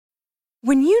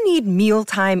When you need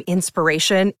mealtime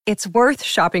inspiration, it's worth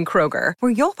shopping Kroger,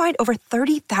 where you'll find over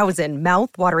 30,000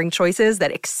 mouth-watering choices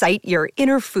that excite your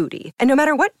inner foodie. And no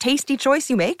matter what tasty choice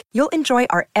you make, you'll enjoy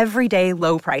our everyday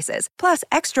low prices, plus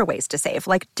extra ways to save,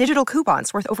 like digital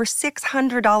coupons worth over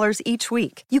 $600 each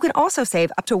week. You can also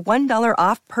save up to $1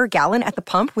 off per gallon at the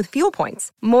pump with fuel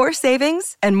points. More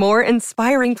savings and more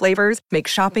inspiring flavors make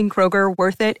shopping Kroger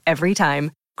worth it every time.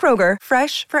 Kroger,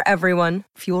 fresh for everyone.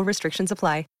 Fuel restrictions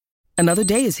apply. Another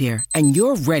day is here, and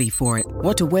you're ready for it.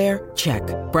 What to wear? Check.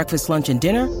 Breakfast, lunch, and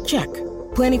dinner? Check.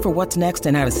 Planning for what's next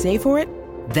and how to save for it?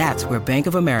 That's where Bank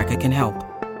of America can help.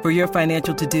 For your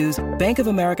financial to-dos, Bank of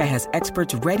America has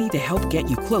experts ready to help get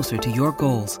you closer to your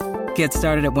goals. Get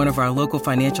started at one of our local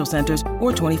financial centers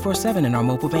or 24/7 in our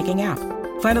mobile banking app.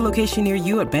 Find a location near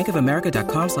you at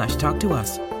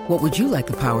bankofamerica.com/talktous. What would you like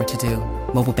the power to do?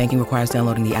 Mobile banking requires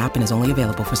downloading the app and is only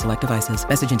available for select devices.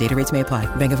 Message and data rates may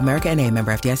apply. Bank of America N.A.,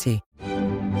 member FDIC.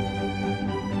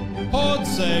 Pod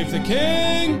save the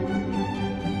king!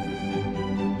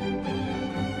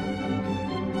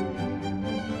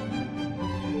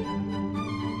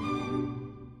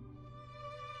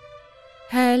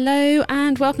 Hello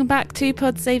and welcome back to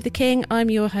Pod Save the King. I'm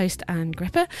your host, Anne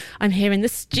Gripper. I'm here in the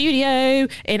studio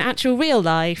in actual real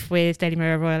life with Daily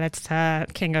Mirror Royal Editor,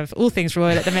 king of all things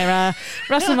royal at the Mirror,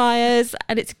 Russell Myers.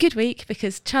 And it's a good week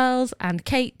because Charles and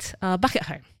Kate are back at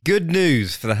home. Good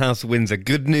news for the House of Windsor.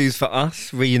 Good news for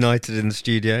us, reunited in the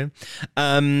studio.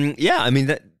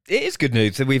 It is good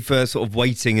news. So we've sort of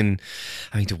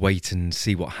having to wait and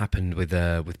see what happened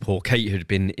with poor Kate, who'd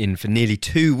been in for nearly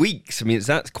 2 weeks. I mean,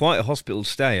 that's quite a hospital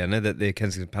stay. I know that the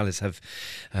Kensington Palace have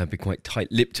been quite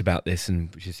tight-lipped about this,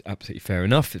 and which is absolutely fair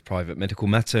enough. It's a private medical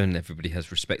matter, and everybody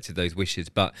has respected those wishes.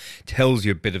 But tells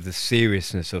you a bit of the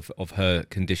seriousness of her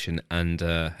condition and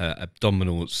her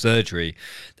abdominal surgery,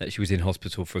 that she was in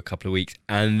hospital for a couple of weeks,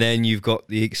 and then you've got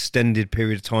the extended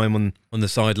period of time on the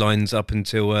sidelines up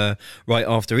until right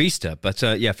after Easter. But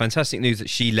fantastic news that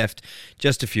she left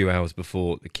just a few hours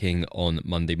before the King on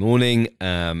Monday morning,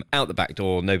 out the back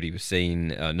door. Nobody was seen.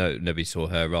 Nobody saw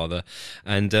her rather,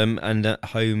 and at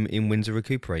home in Windsor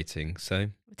recuperating. So.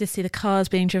 To see the cars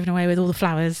being driven away with all the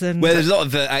flowers. And well, there's a lot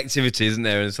of activity, isn't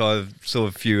there? And so I saw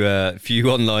a few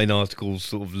online articles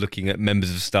sort of looking at members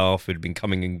of staff who'd been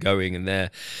coming and going and their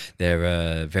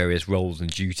various roles and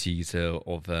duties for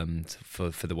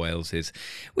the Waleses,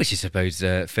 which is, I suppose,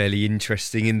 fairly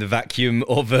interesting in the vacuum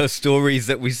of stories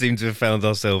that we seem to have found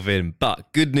ourselves in.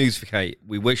 But good news for Kate.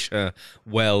 We wish her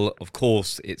well. Of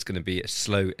course, it's going to be a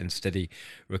slow and steady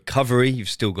recovery. You've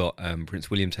still got Prince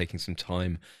William taking some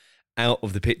time out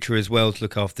of the picture as well to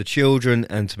look after the children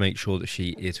and to make sure that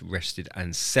she is rested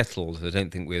and settled. I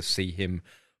don't think we'll see him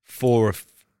for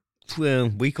a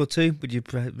week or two, would you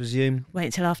presume? Wait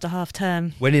until after half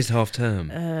term. When is half term?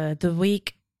 The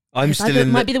week.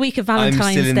 Might be the week of Valentine's Day.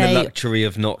 I'm still in the luxury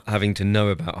of not having to know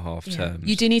about half terms.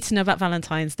 You do need to know about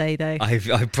Valentine's Day, though. I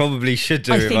probably should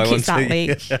do. I think it's that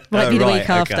week. Might be the week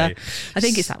after. Okay. I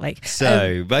think it's that week.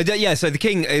 So, so the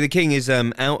king is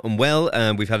out and well.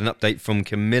 We've had an update from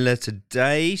Camilla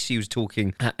today. She was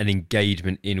talking at an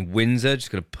engagement in Windsor.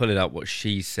 Just going to pull it up what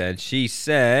she said. She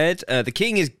said the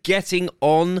king is getting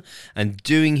on and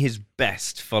doing his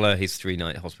best follow his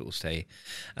 3-night hospital stay.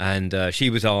 And she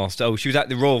was asked, she was at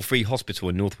the Royal Free Hospital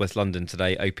in northwest London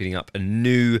today, opening up a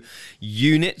new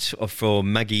unit for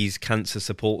Maggie's Cancer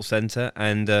Support Centre.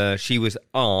 And she was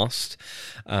asked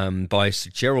by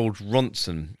Sir Gerald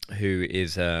Ronson, who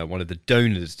is one of the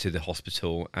donors to the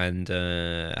hospital, and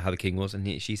how the king was.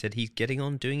 And she said he's getting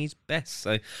on, doing his best.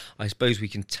 So I suppose we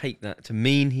can take that to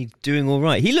mean he's doing all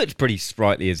right. He looked pretty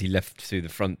sprightly as he left through the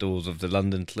front doors of the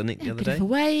London clinic the other day. A bit of a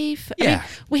wave. Yeah.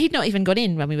 He'd not even gone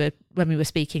in when we were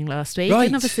speaking last week. Right.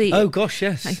 And obviously, oh gosh,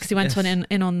 yes. Because he went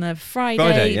in on the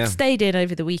Friday, stayed in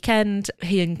over the weekend.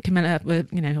 He and Camilla were,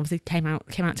 obviously came out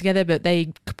together, but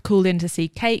they called in to see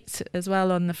Kate as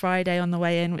well on the Friday on the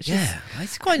way in, which is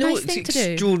it's quite a nice thing to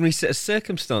do. Extraordinary set of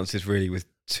circumstances, really, with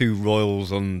two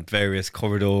royals on various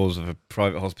corridors of a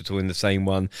private hospital in the same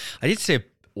one. I did see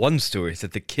one story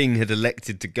said the king had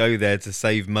elected to go there to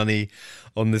save money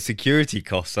on the security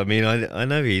costs. I mean, I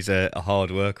know he's a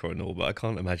hard worker and all, but I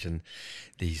can't imagine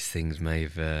these things may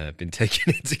have been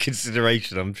taken into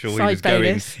consideration. I'm sure he was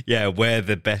going, where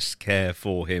the best care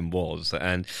for him was.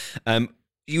 And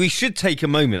we should take a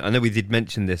moment. I know we did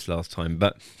mention this last time,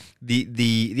 but the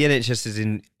NHS has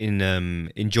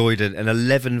enjoyed an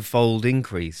 11-fold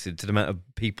increase into the amount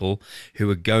of people who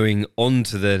are going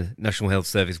onto the National Health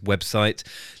Service website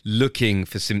looking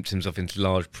for symptoms of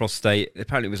enlarged prostate.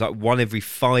 Apparently it was like 1 every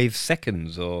 5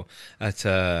 seconds or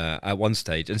at one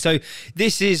stage. And so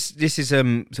this is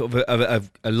sort of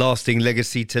a lasting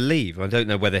legacy to leave. I don't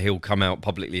know whether he'll come out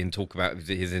publicly and talk about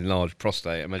his enlarged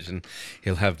prostate. I imagine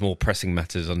he'll have more pressing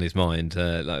matters on his mind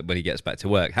like when he gets back to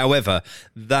work. However,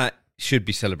 that should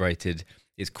be celebrated.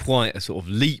 It's quite a sort of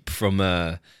leap from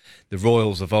the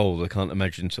royals of old. I can't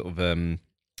imagine sort of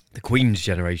the Queen's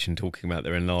generation talking about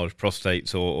their enlarged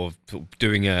prostates or sort of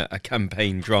doing a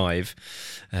campaign drive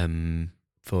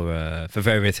for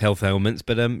various health ailments.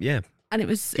 But yeah. And it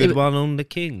was good one on the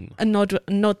King. A nod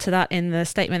to that in the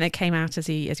statement that came out as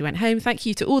he went home. Thank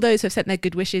you to all those who have sent their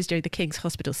good wishes during the King's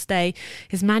hospital stay.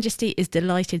 His Majesty is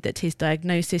delighted that his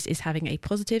diagnosis is having a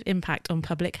positive impact on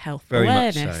public health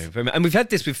awareness. Very much so. And we've had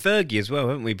this with Fergie as well,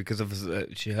 haven't we? Because of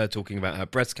her talking about her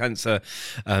breast cancer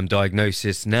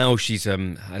diagnosis. Now she's had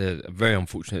a very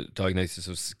unfortunate diagnosis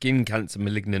of skin cancer,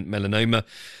 malignant melanoma.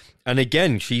 And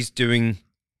again, she's doing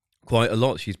quite a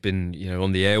lot. She's been,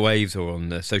 on the airwaves or on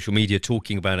the social media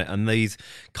talking about it, and these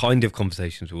kind of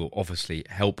conversations will obviously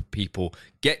help people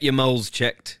get your moles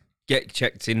checked, get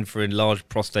checked in for enlarged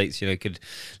prostates. Could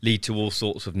lead to all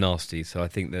sorts of nasties. So I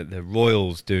think that the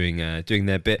royals doing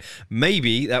their bit.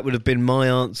 Maybe that would have been my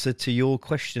answer to your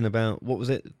question about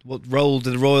what role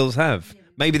do the royals have?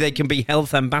 Maybe they can be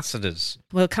health ambassadors.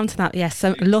 We'll come to that, yes.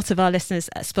 So a lot of our listeners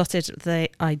spotted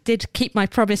I did keep my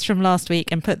promise from last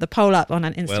week and put the poll up on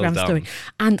an Instagram story.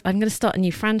 And I'm going to start a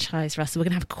new franchise, Russell. We're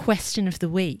going to have question of the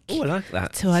week. Oh, I like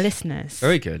that. To our listeners.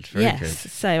 Very good, very good.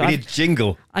 So we need a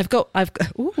jingle. I've got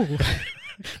ooh.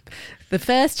 The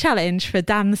first challenge for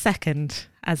Dan II,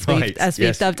 as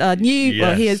we've dubbed our new,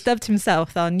 well, he has dubbed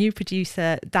himself our new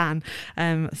producer, Dan.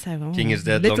 King is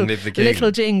dead, long live the king.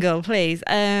 Little jingle, please.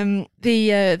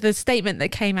 The statement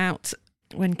that came out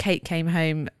when Kate came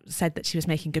home said that she was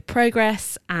making good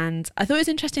progress, and I thought it was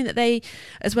interesting that they,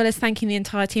 as well as thanking the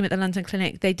entire team at the London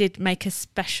clinic, they did make a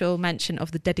special mention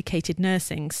of the dedicated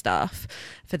nursing staff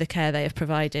for the care they have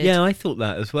provided. Yeah, I thought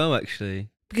that as well, actually.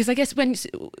 Because I guess when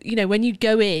you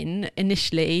go in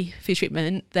initially for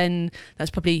treatment, then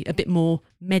that's probably a bit more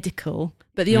medical.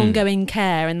 But the ongoing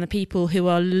care and the people who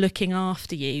are looking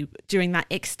after you during that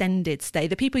extended stay,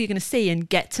 the people you're going to see and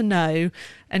get to know,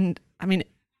 and I mean,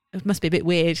 it must be a bit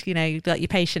weird, that your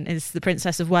patient is the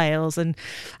Princess of Wales, and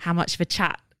how much of a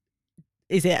chat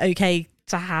is it okay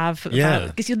to have?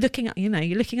 Because you're looking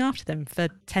after them for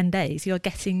 10 days. You're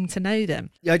getting to know them.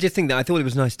 Yeah, I just think that I thought it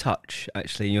was a nice touch,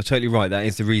 actually. And you're totally right. That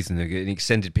is the reason. An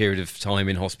extended period of time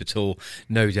in hospital.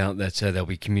 No doubt that there'll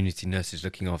be community nurses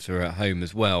looking after her at home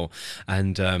as well.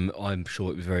 And I'm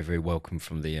sure it was very, very welcome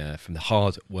from the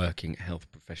hard-working health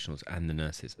professionals and the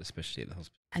nurses, especially at the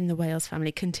hospital. And the Wales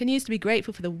family continues to be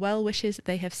grateful for the well wishes that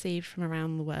they have received from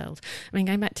around the world. I mean,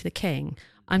 going back to the King,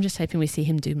 I'm just hoping we see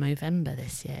him do Movember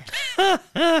this year.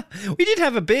 We did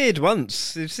have a beard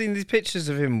once. You've seen these pictures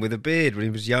of him with a beard when he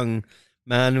was a young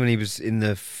man, when he was in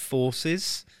the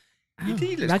forces.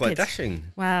 He looks quite dashing.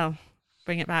 Wow.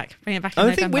 Bring it back.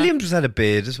 I think Williams had a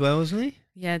beard as well, wasn't he?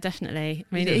 Yeah, definitely.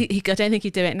 I mean, I don't think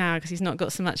he'd do it now because he's not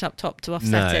got so much up top to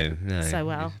offset it so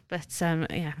well. But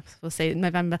we'll see.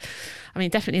 November. I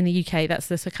mean, definitely in the UK, that's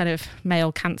the kind of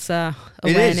male cancer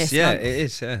awareness. It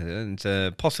is. Yeah,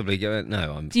 and possibly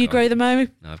do you grow the mo?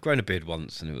 No, I've grown a beard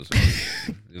once, and it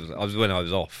was when I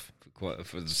was off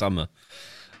for the summer.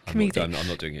 I'm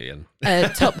not doing it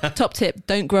again. Top tip: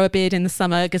 don't grow a beard in the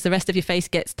summer because the rest of your face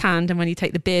gets tanned, and when you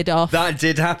take the beard off, that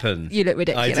did happen. You look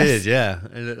ridiculous. I did, yeah.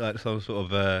 It looked like some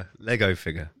sort of Lego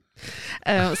figure.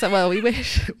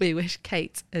 We wish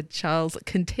Kate and Charles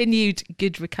continued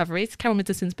good recovery. It's Carol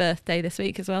Middleton's birthday this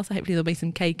week as well, so hopefully there'll be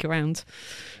some cake around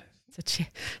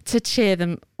to cheer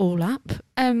them all up.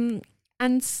 And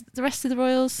the rest of the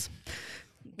royals.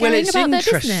 Well, it's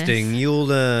interesting. You'll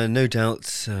no doubt,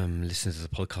 listeners to the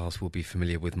podcast will be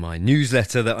familiar with my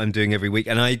newsletter that I'm doing every week.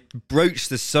 And I broached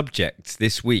the subject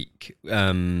this week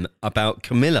about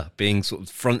Camilla being sort of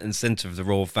front and centre of the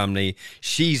royal family.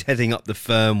 She's heading up the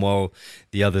firm while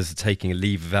the others are taking a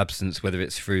leave of absence, whether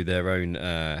it's through their own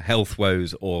health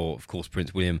woes or, of course,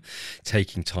 Prince William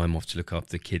taking time off to look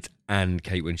after the kids and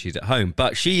Kate when she's at home.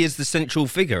 But she is the central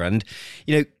figure. And,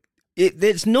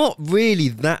 it's not really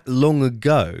that long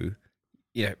ago,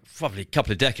 probably a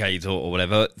couple of decades or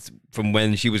whatever, from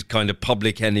when she was kind of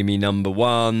public enemy number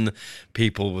one.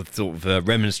 People were sort of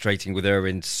remonstrating with her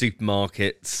in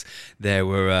supermarkets. There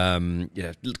were,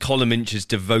 column inches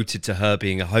devoted to her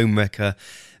being a homewrecker.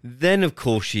 Then, of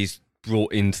course, she's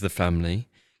brought into the family,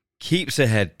 keeps her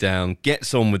head down,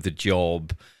 gets on with the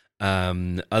job,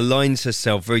 aligns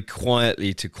herself very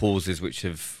quietly to causes which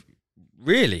have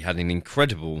really had an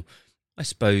incredible, I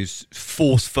suppose,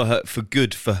 force for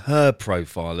good for her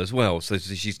profile as well. So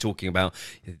she's talking about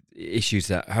issues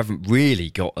that haven't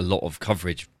really got a lot of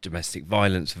coverage: domestic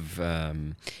violence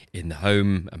in the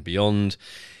home and beyond,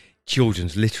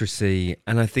 children's literacy.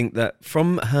 And I think that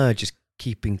from her just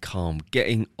keeping calm,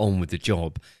 getting on with the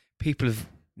job, people have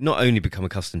not only become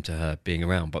accustomed to her being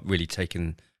around, but really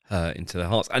taken her into their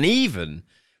hearts. And even,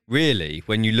 really,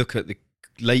 when you look at the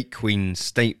late Queen's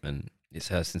statement, it's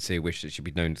her sincere wish that she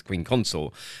be known as Queen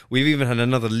Consort. We've even had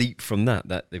another leap from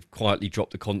that they've quietly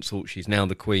dropped the consort. She's now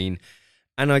the Queen.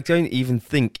 And I don't even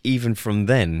think, even from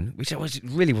then, which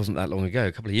really wasn't that long ago,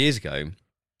 a couple of years ago,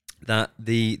 that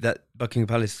Buckingham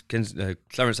Palace,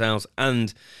 Clarence House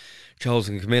and Charles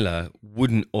and Camilla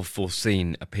wouldn't have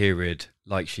foreseen a period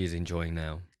like she is enjoying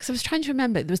now. Because I was trying to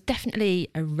remember, there was definitely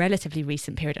a relatively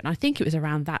recent period, and I think it was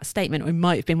around that statement, or it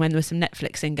might have been when there was some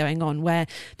Netflixing going on, where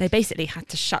they basically had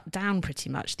to shut down pretty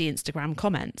much the Instagram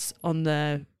comments on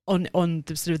the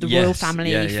sort of the royal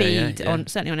family feed,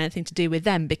 certainly on anything to do with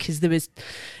them, because there was,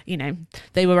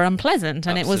 they were unpleasant,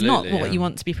 and it was not what you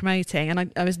want to be promoting.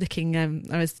 And I was looking,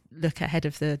 look ahead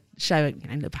of the show,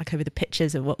 look back over the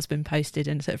pictures of what's been posted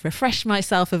and sort of refresh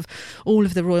myself of all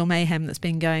of the royal mayhem that's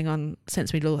been going on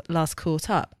since we last caught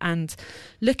up, and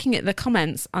looking at the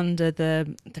comments under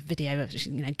the video,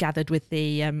 gathered with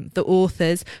the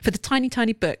authors for the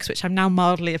tiny books, which I'm now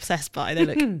mildly obsessed by. They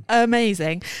look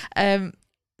amazing.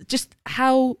 Just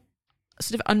how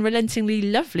sort of unrelentingly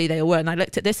lovely they all were. And I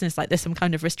looked at this and it's like, there's some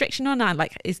kind of restriction on that.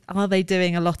 Like, are they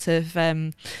doing a lot of, they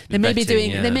may be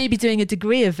doing a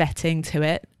degree of vetting to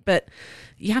it, but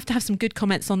you have to have some good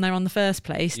comments on there on the first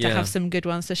place to have some good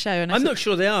ones to show. And I'm not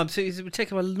sure they are. So it would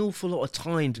take an awful lot of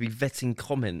time to be vetting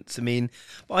comments. I mean,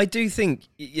 but I do think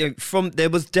there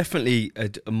was definitely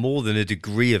a more than a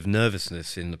degree of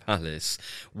nervousness in the palace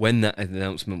when that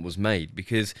announcement was made,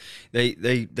 because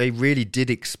they really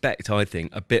did expect, I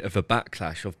think, a bit of a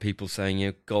backlash of people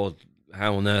saying, God,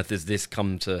 how on earth has this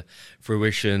come to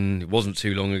fruition? It wasn't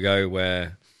too long ago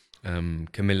where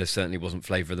Camilla certainly wasn't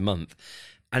flavour of the month.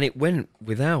 And it went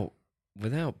without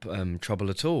trouble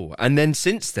at all. And then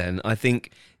since then, I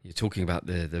think you're talking about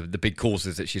the big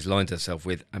causes that she's aligned herself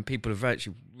with, and people have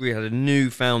actually really had a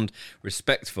newfound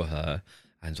respect for her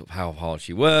and sort of how hard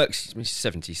she works. She's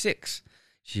 76.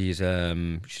 She's should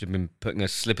have been putting her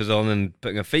slippers on and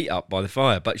putting her feet up by the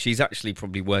fire, but she's actually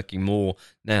probably working more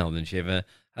now than she ever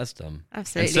has done.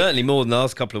 Absolutely. And certainly more than the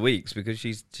last couple of weeks, because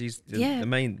she's the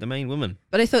main woman.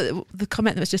 But I thought the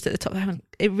comment that was just at the top,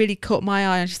 it really caught my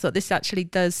eye. I just thought this actually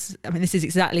does, this is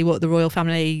exactly what the royal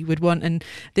family would want, and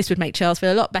this would make Charles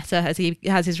feel a lot better as he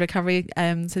has his recovery.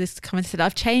 So this comment said,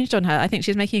 I've changed on her. I think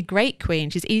she's making a great queen.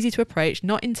 She's easy to approach,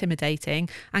 not intimidating,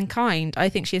 and kind. I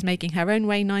think she is making her own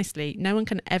way nicely. No one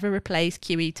can ever replace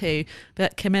QE2,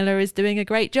 but Camilla is doing a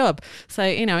great job. So,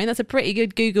 that's a pretty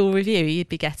good Google review you'd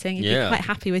be getting. You'd be quite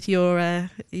happy with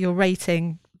your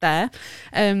rating there.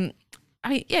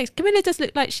 Camilla does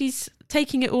look like she's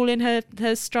taking it all in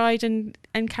her stride and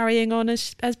carrying on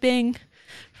as being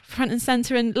front and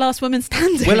centre and last woman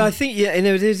standing. Well, I think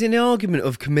there's an argument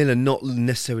of Camilla not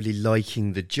necessarily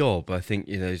liking the job. I think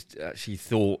she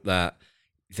thought that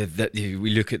we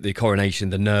look at the coronation,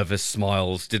 the nervous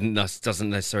smiles, doesn't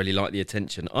necessarily like the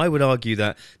attention. I would argue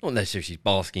that not necessarily she's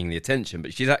basking in the attention,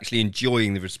 but she's actually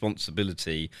enjoying the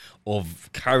responsibility of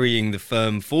carrying the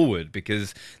firm forward,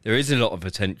 because there is a lot of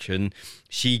attention.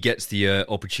 She gets the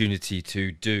opportunity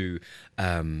to do,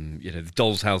 the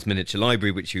Doll's House miniature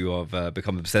library, which you have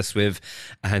become obsessed with,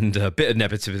 and a bit of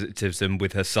nepotism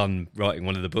with her son writing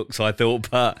one of the books, I thought.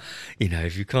 But,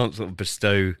 if you can't sort of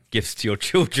bestow gifts to your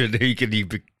children, who can you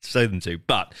bestow them to?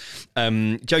 But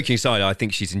joking aside, I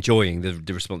think she's enjoying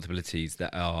the responsibilities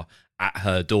that are at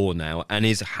her door now, and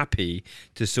is happy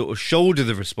to sort of shoulder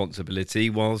the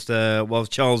responsibility whilst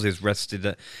Charles is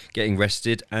getting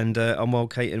rested, and while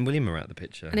Kate and William are out of the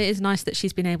picture. And it is nice that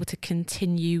she's been able to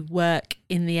continue work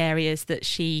in the areas that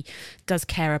she does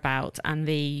care about, and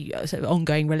the sort of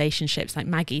ongoing relationships. Like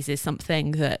Maggie's is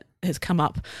something that has come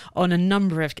up on a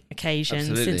number of occasions.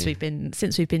 Absolutely.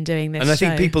 since we've been doing this. And I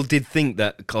think people did think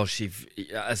that, gosh,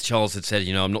 as Charles had said,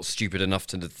 I'm not stupid enough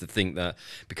to think that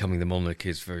becoming the monarch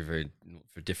is very, very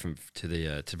different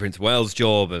to Prince of Wales'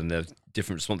 job, and there's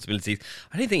different responsibilities.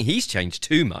 I don't think he's changed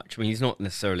too much. I mean, he's not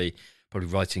necessarily probably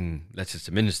writing letters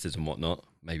to ministers and whatnot.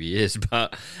 Maybe he is,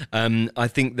 but I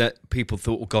think that people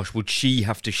thought, oh gosh, would she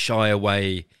have to shy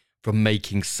away from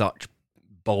making such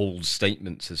bold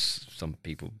statements as some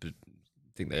people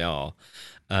think they are?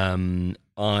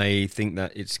 I think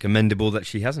that it's commendable that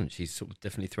she hasn't. She's sort of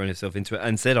definitely thrown herself into it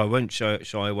and said, I won't shy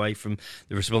away from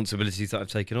the responsibilities that I've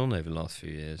taken on over the last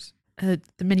few years. The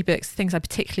mini books, things I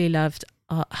particularly loved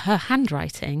are her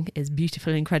handwriting is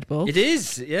beautiful and incredible. It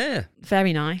is, yeah.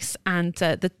 Very nice. And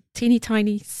the teeny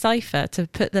tiny cipher to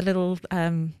put the little,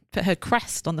 put her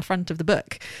crest on the front of the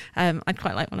book. I'd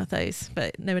quite like one of those,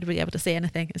 but nobody would be able to see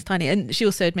anything. It's tiny. And she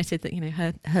also admitted that,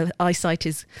 her eyesight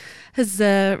has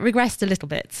regressed a little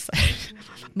bit. So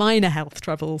minor health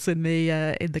troubles in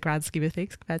the grand scheme of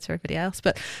things compared to everybody else.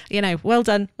 But, well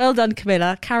done,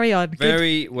 Camilla. Carry on.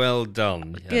 Very well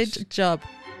done. Yes. Good job.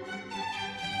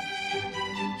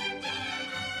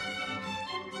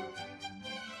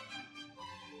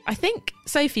 I think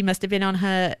Sophie must have been on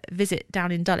her visit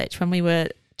down in Dulwich when we were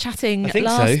chatting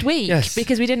last week, yes.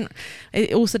 Because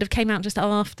it all sort of came out just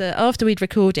after we'd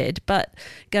recorded, but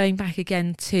going back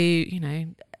again to,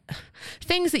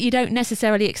 things that you don't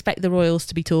necessarily expect the royals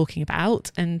to be talking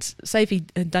about. And Sophie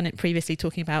had done it previously,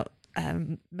 talking about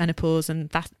menopause and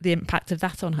the impact of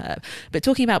that on her, but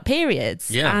talking about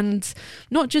periods, and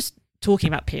not just talking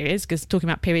about periods, because talking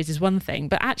about periods is one thing,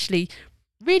 but actually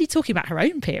really talking about her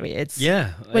own periods.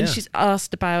 When she's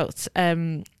asked about,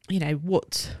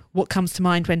 what comes to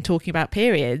mind when talking about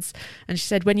periods, and she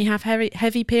said, when you have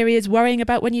heavy periods, worrying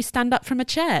about when you stand up from a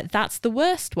chair, that's the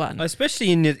worst one.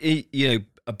 Especially in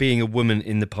being a woman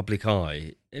in the public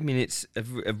eye. I mean, it's a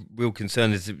real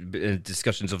concern. There's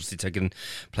discussions obviously taken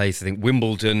place. I think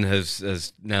Wimbledon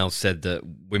has now said that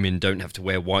women don't have to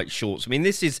wear white shorts. I mean,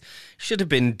 this should have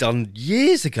been done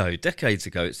years ago, decades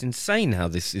ago. It's insane how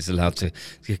this is allowed to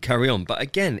carry on. But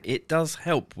again, it does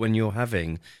help when you're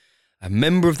having a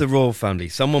member of the royal family,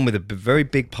 someone with a very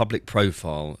big public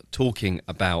profile, talking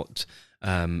about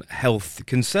health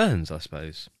concerns, I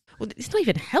suppose. Well, it's not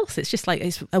even health. It's just like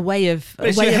it's a way of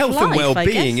it's way your of health life, and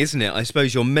well-being, isn't it? I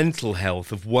suppose your mental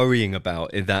health of worrying about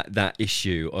that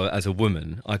issue as a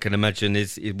woman, I can imagine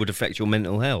it would affect your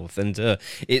mental health, and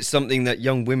it's something that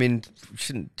young women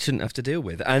shouldn't have to deal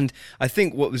with. And I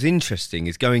think what was interesting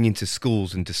is going into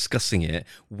schools and discussing it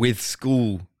with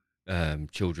school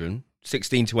children.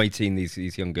 16 to 18,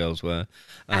 these young girls were.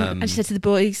 And she said to the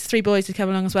boys, 3 boys had come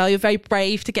along as well, you're very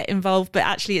brave to get involved, but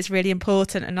actually it's really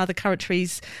important. And other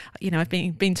countries, I've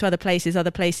been to other places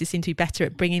seem to be better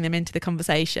at bringing them into the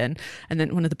conversation. And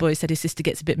then one of the boys said his sister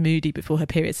gets a bit moody before her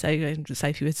period, so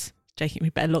Sophie was joking, we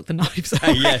better lock the knives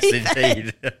away. Yes,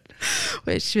 indeed.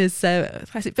 Which was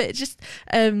classic. But just,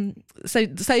 so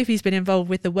Sophie's been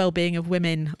involved with the Wellbeing of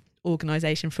Women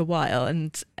organisation for a while,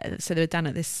 and so they were down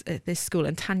at this school,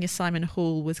 and Tanya Simon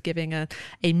Hall was giving a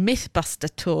Mythbuster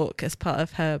talk as part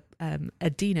of her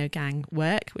Adeno Gang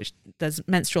work, which does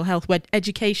menstrual health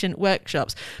education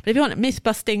workshops. But if you want a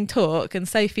myth-busting talk, and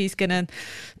Sophie's going to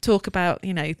talk about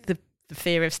the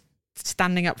fear of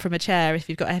standing up from a chair if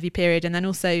you've got a heavy period, and then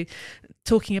also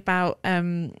talking about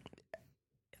the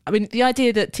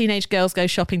idea that teenage girls go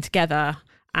shopping together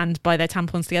and buy their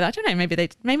tampons together. I don't know, maybe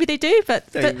they do,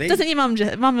 but doesn't your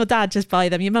mum or dad just buy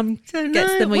them? Your mum gets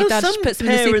them, or your dad just puts them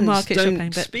in the supermarket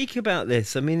shopping. But speak about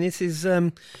this. I mean, this is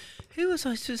who was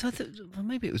I?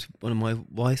 Maybe it was one of my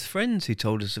wife's friends who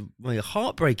told us a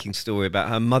heartbreaking story about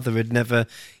her mother had never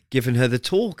given her the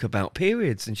talk about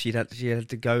periods, and she had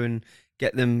to go and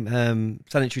get them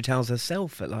sanitary towels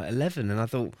herself at like 11. And I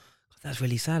thought, that's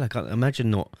really sad. I can't imagine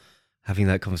not having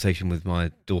that conversation with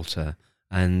my daughter.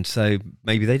 And so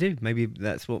maybe they do. Maybe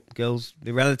that's what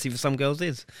the reality for some girls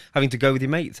is. Having to go with your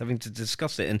mates, having to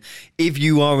discuss it. And if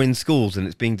you are in schools and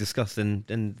it's being discussed,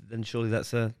 then surely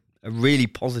that's a really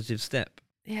positive step.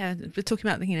 Yeah, we're talking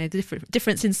about the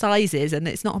difference in sizes, and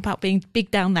it's not about being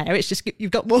big down there. It's just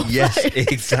you've got more. Yes,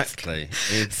 exactly.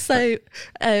 So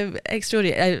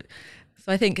extraordinary.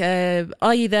 So I think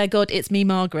Are You There, God? It's Me,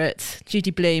 Margaret.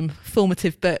 Judy Blume,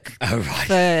 formative book. Oh,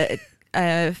 right.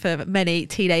 For many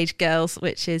teenage girls,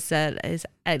 which is an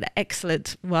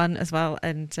excellent one as well.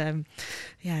 And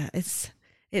it's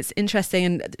interesting.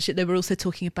 And they were also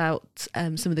talking about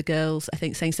some of the girls, I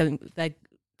think, saying something, their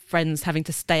friends having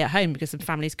to stay at home because the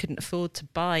families couldn't afford to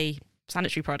buy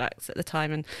sanitary products at the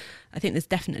time. And I think there's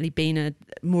definitely been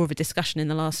more of a discussion in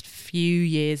the last few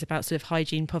years about sort of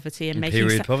hygiene poverty and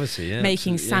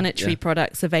making sanitary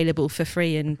products available for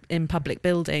free in public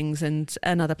buildings and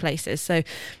other places. So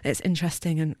it's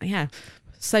interesting. And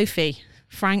Sophie,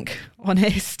 frank,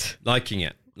 honest, liking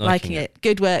it.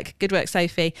 Good work,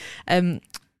 Sophie.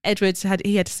 Edward had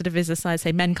to sort of his aside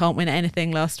say men can't win at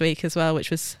anything last week as well, which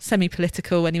was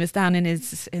semi-political when he was down in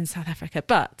South Africa.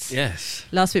 But yes,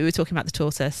 last week we were talking about the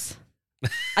tortoise.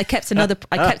 I kept another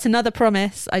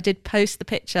promise. I did post the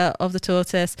picture of the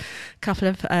tortoise. A couple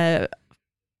of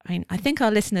I mean, I think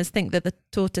our listeners think that the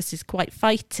tortoise is quite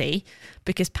fighty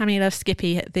because Pammy Loves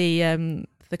Skippy,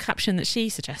 the caption that she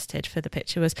suggested for the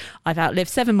picture was, "I've outlived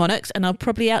 7 monarchs and I'll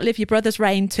probably outlive your brother's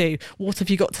reign too. What have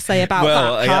you got to say about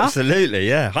that, huh?" Absolutely,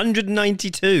 yeah.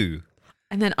 192.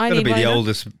 And then Eileen Got to be the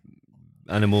oldest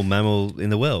mammal in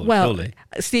the world, surely.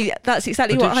 See, that's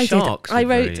exactly what I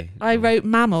did. I wrote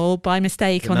mammal by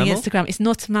mistake on the Instagram. It's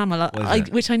not a mammal,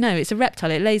 which I know. It's a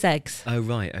reptile. It lays eggs. Oh,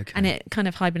 right, okay. And it kind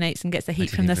of hibernates and gets the heat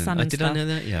from the sun and did stuff. I know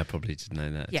that? Yeah, I probably did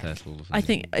know that. Yeah. Turtle. I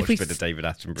think if watched we a bit of David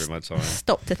Attenborough in my time.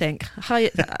 Stop to think.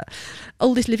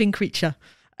 Oldest living creature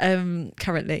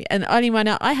currently. And Eileen went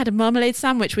out, I had a marmalade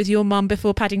sandwich with your mum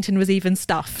before Paddington was even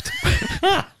stuffed.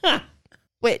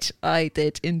 Which I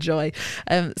did enjoy.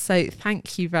 So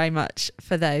thank you very much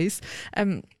for those.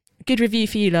 Good review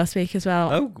for you last week as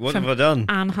well. Oh, what have I done?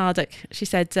 Anne Hardock. She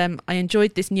said, I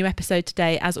enjoyed this new episode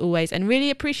today, as always, and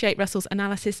really appreciate Russell's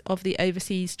analysis of the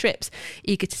overseas trips.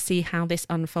 Eager to see how this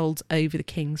unfolds over the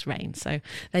King's reign. So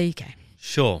there you go.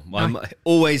 Sure. I'm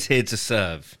always here to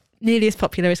serve. Nearly as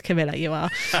popular as Camilla, you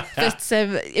are. But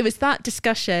it was that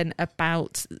discussion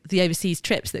about the overseas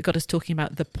trips that got us talking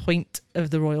about the point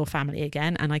of the royal family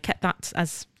again. And I kept that,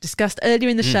 as discussed earlier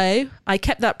in the show, I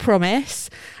kept that promise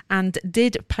and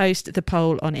did post the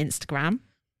poll on Instagram.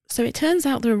 So it turns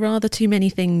out there are rather too many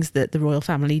things that the royal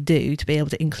family do to be able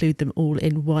to include them all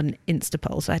in one Insta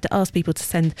poll. So I had to ask people to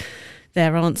send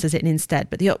their answers in instead,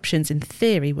 but the options in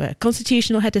theory were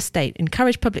constitutional head of state,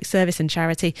 encourage public service and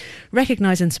charity,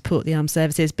 recognise and support the armed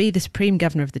services, be the supreme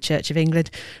governor of the Church of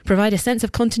England, provide a sense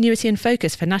of continuity and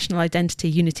focus for national identity,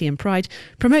 unity and pride,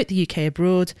 promote the UK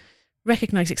abroad,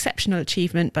 recognise exceptional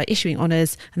achievement by issuing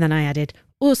honours, and then I added,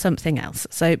 or something else.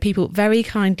 So people very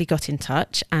kindly got in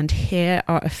touch, and here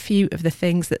are a few of the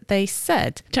things that they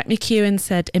said. Jack McEwen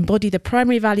said, embody the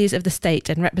primary values of the state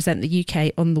and represent the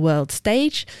UK on the world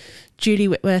stage. Julie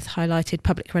Whitworth highlighted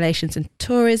public relations and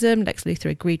tourism. Lex Luthor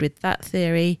agreed with that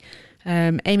theory.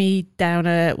 Amy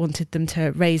Downer wanted them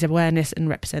to raise awareness and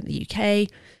represent the UK.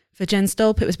 For Jen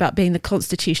Stolp, it was about being the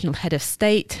constitutional head of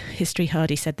state. History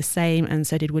Hardy said the same, and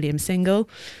so did William Single.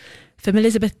 For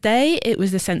Elizabeth Day, it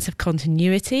was the sense of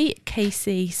continuity.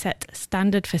 Casey set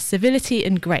standard for civility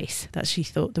and grace that she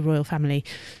thought the royal family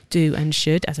do and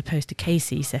should, as opposed to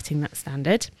Casey setting that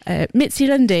standard. Mitzi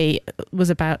Lundy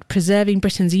was about preserving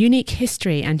Britain's unique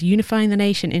history and unifying the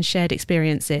nation in shared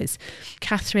experiences.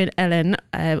 Catherine Ellen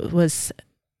was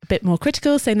a bit more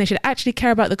critical, saying they should actually care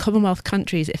about the Commonwealth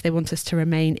countries if they want us to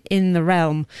remain in the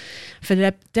realm. For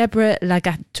Deborah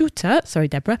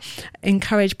Lagatuta,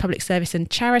 encourage public service and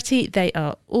charity. They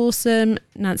are awesome.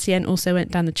 Nancy N also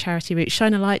went down the charity route.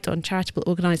 Shine a light on charitable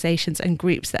organisations and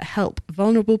groups that help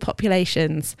vulnerable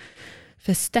populations.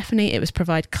 For Stephanie, it was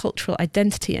provide cultural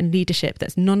identity and leadership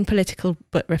that's non-political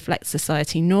but reflects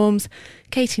society norms.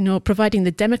 Katie Knorr, providing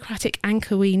the democratic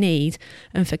anchor we need.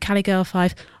 And for Cali Girl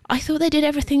 5, I thought they did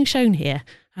everything shown here.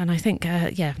 And I think,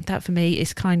 that for me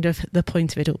is kind of the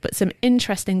point of it all. But some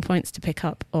interesting points to pick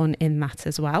up on in that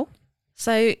as well.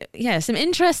 So, some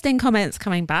interesting comments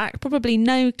coming back. Probably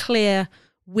no clear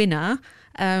winner.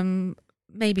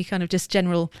 Maybe kind of just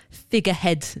general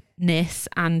figureheadness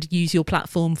and use your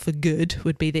platform for good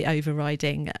would be the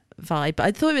overriding vibe. But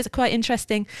I thought it was quite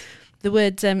interesting, the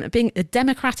word being a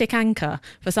democratic anchor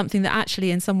for something that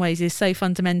actually in some ways is so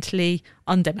fundamentally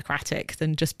undemocratic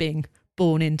than just being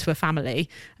born into a family.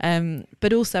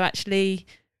 But also actually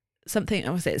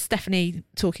something, was it Stephanie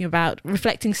talking about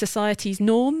reflecting society's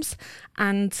norms?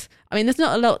 And I mean, there's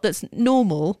not a lot that's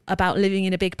normal about living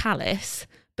in a big palace,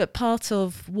 but part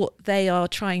of what they are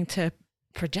trying to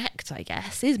project, I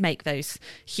guess, is make those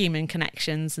human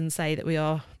connections and say that we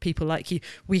are people like you.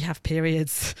 We have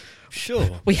periods.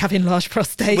 Sure. We have enlarged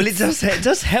prostates. Well, it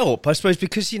does help, I suppose,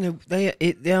 because,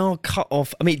 they are cut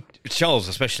off. I mean, Charles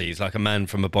especially is like a man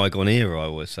from a bygone era, I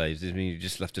always say. I mean, you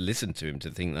just have to listen to him to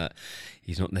think that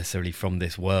he's not necessarily from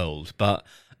this world. But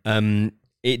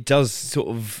it does sort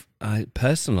of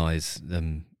personalise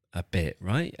them a bit,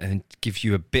 right? And gives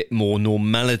you a bit more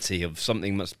normality of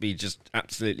something must be just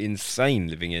absolutely insane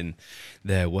living in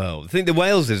their world. I think the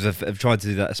Walesers have tried to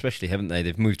do that especially, haven't they?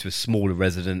 They've moved to a smaller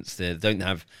residence. They don't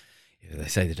have, they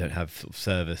say they don't have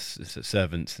sort of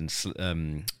servants and sort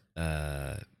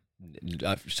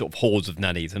of hordes of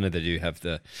nannies. I know they do have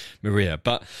the Maria,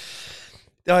 but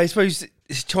I suppose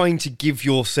it's trying to give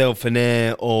yourself an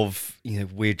air of,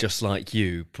 we're just like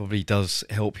you, probably does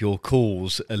help your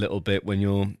cause a little bit when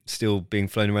you're still being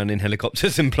flown around in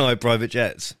helicopters and private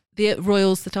jets. The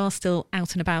royals that are still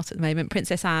out and about at the moment,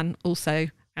 Princess Anne also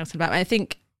out and about. I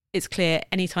think it's clear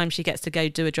anytime she gets to go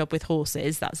do a job with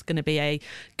horses, that's going to be a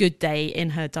good day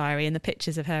in her diary. And the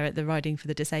pictures of her at the Riding for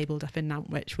the Disabled up in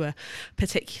Nantwich were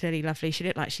particularly lovely. She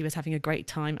looked like she was having a great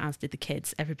time, as did the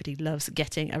kids. Everybody loves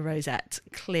getting a rosette,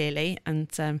 clearly.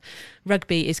 And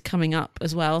rugby is coming up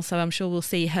as well, so I'm sure we'll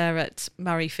see her at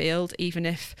Murrayfield, even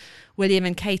if William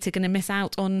and Kate are going to miss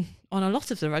out on a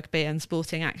lot of the rugby and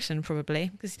sporting action, probably,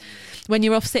 because when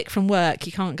you're off sick from work,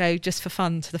 you can't go just for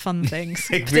fun to the fun things,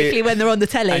 particularly when they're on the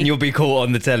telly. And you'll be caught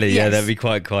on the telly. Yes. Yeah, that'd be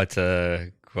quite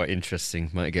interesting.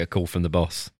 Might get a call from the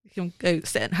boss. You can go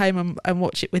sit at home and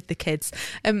watch it with the kids.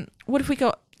 What have we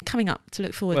got coming up to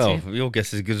look forward to? Well, your guess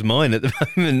is as good as mine at the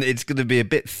moment. It's going to be a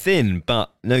bit thin,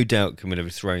 but no doubt Camilla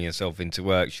was throwing herself into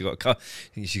work. She got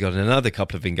another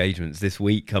couple of engagements this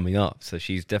week coming up, so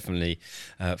she's definitely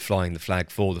flying the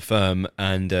flag for the firm.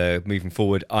 And moving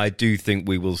forward, I do think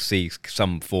we will see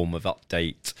some form of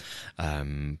update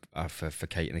for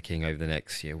Kate and the King over the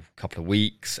next couple of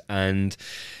weeks, and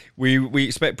we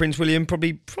expect Prince William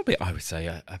probably I would say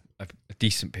a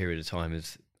decent period of time,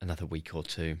 is another week or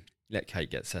two. Let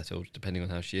Kate get settled, depending on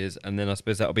how she is. And then I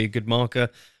suppose that'll be a good marker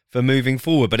for moving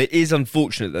forward. But it is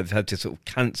unfortunate that they've had to sort of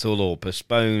cancel or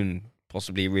postpone,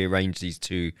 possibly rearrange these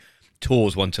two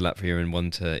tours, one to Latvia and one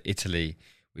to Italy,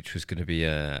 which was going to be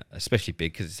especially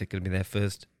big because it's going to be their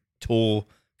first tour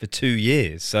for 2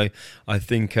 years. So I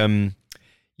think,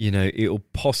 it'll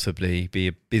possibly be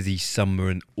a busy summer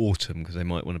and autumn because they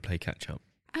might want to play catch-up.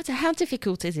 How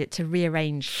difficult is it to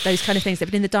rearrange those kind of things that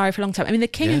have been in the diary for a long time? I mean, the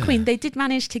King and Queen, they did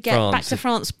manage to get back to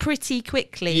France pretty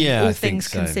quickly, all things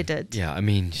considered. Yeah, I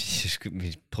mean, just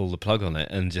pull the plug on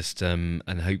it and just and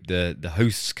hope the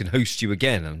hosts can host you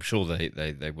again. I'm sure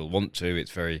they will want to.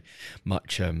 It's very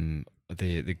much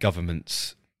the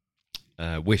government's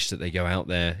wish that they go out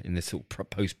there in this sort of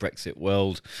post-Brexit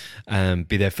world,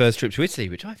 be their first trip to Italy,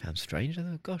 which I found strange. I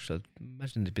thought, gosh, I'd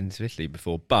imagined they'd been to Italy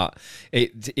before, but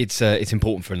it's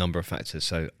important for a number of factors.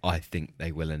 So I think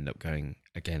they will end up going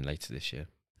again later this year.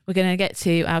 We're going to get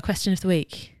to our question of the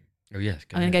week. Oh yes,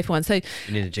 I'm going to go for one. So you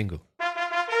need a jingle.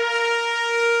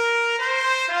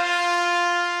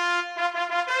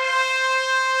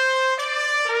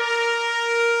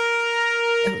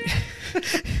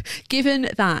 Given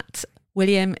that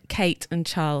William, Kate and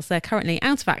Charles, they're currently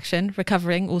out of action,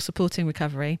 recovering or supporting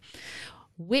recovery,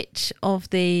 which of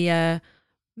the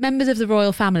members of the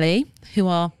royal family who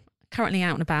are currently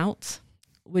out and about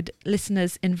would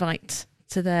listeners invite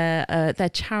to their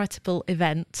charitable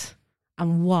event,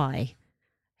 and why?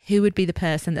 Who would be the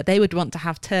person that they would want to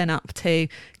have turn up to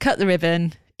cut the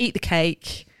ribbon, eat the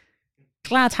cake,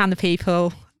 glad hand the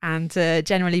people, and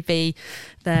generally be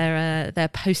their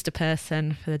poster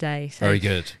person for the day? So very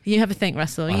good. You have a think,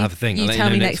 Russell. I'll have a think. You I'll tell let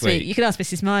me you know next week. You can ask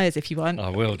Mrs. Myers if you want. I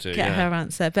will do. Get her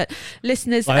answer. But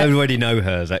listeners, I already know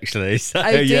hers actually. So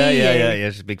do you? Yeah.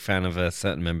 She's a big fan of a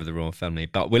certain member of the royal family.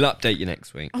 But we'll update you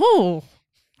next week. Oh,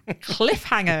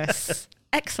 cliffhangers.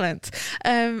 Excellent.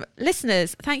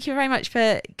 Listeners, thank you very much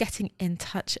for getting in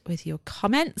touch with your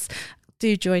comments.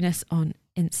 Do join us on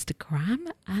Instagram,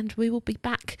 and we will be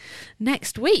back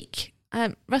next week.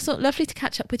 Russell, lovely to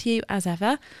catch up with you as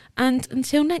ever, and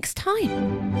until next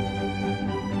time.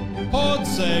 Pod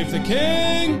save the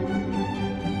King!